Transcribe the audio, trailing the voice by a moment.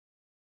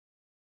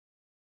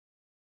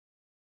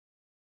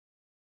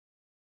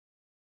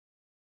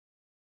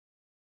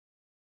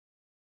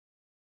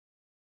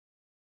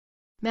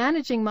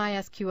Managing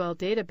MySQL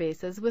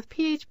databases with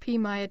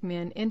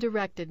phpMyAdmin in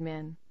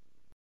DirectAdmin.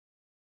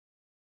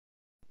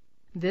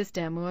 This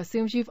demo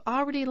assumes you've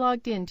already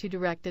logged in to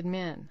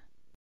DirectAdmin.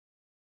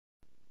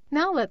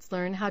 Now let's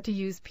learn how to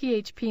use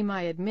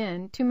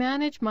phpMyAdmin to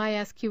manage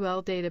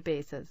MySQL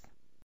databases.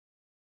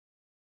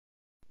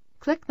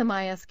 Click the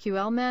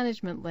MySQL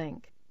Management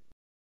link.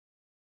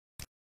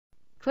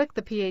 Click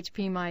the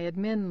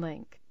phpMyAdmin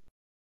link.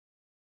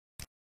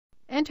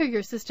 Enter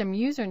your system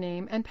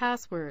username and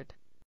password.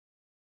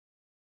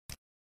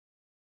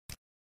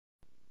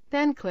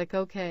 Then click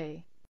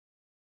OK.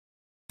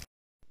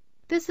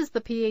 This is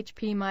the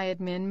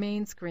phpMyAdmin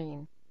main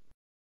screen.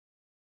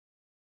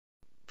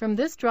 From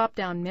this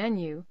drop-down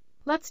menu,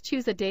 let's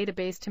choose a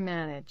database to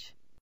manage.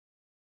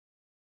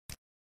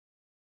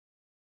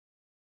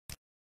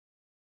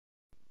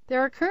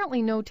 There are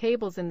currently no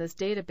tables in this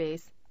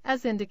database,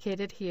 as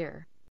indicated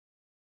here.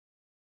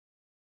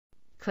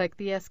 Click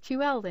the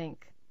SQL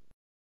link.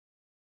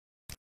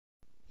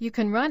 You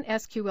can run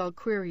SQL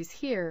queries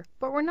here,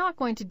 but we're not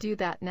going to do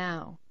that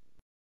now.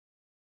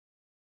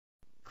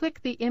 Click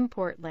the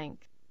Import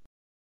link.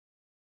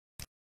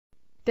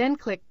 Then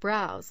click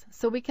Browse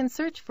so we can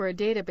search for a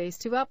database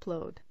to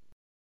upload.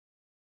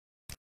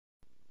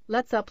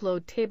 Let's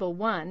upload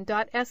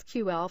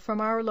table1.sql from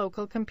our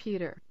local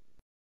computer.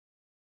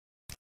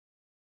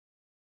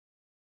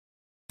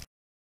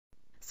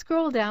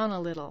 Scroll down a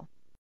little.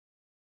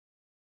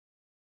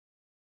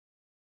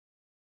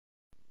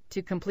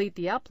 To complete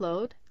the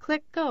upload,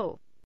 click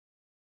Go.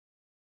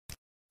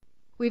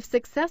 We've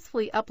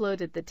successfully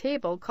uploaded the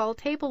table called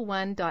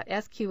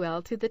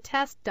table1.sql to the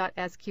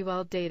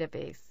test.sql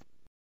database.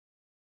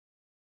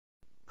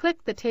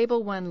 Click the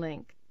Table 1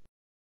 link.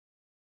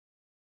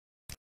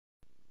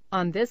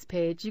 On this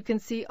page, you can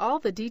see all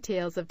the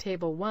details of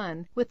Table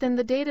 1 within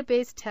the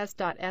database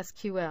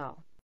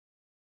test.sql.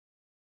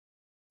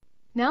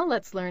 Now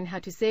let's learn how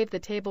to save the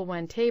Table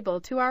 1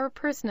 table to our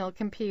personal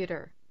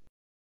computer.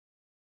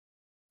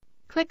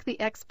 Click the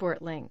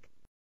Export link.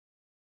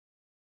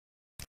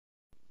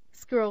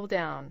 Scroll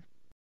down.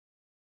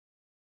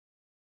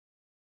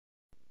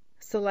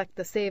 Select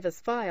the Save as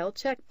File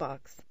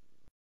checkbox.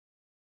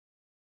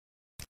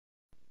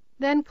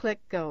 Then click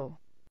Go.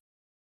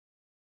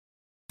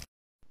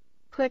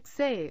 Click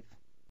Save.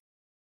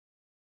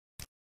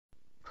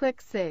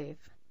 Click Save.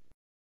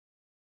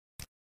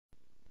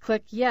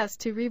 Click Yes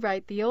to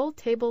rewrite the old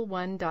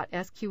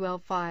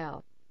table1.sql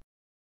file.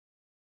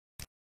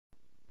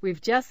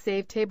 We've just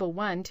saved Table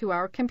 1 to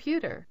our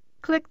computer.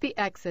 Click the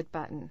Exit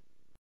button.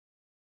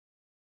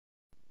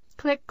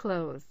 Click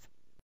Close.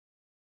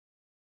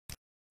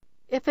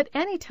 If at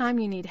any time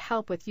you need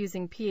help with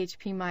using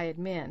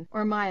phpMyAdmin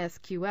or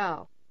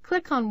MySQL,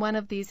 click on one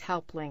of these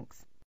help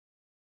links.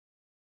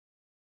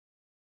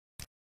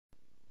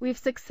 We've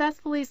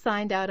successfully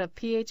signed out of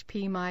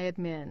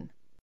phpMyAdmin.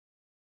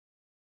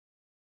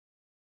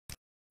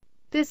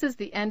 This is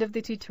the end of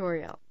the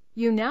tutorial.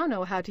 You now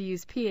know how to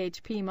use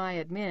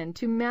phpMyAdmin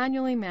to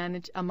manually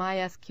manage a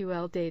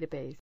MySQL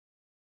database.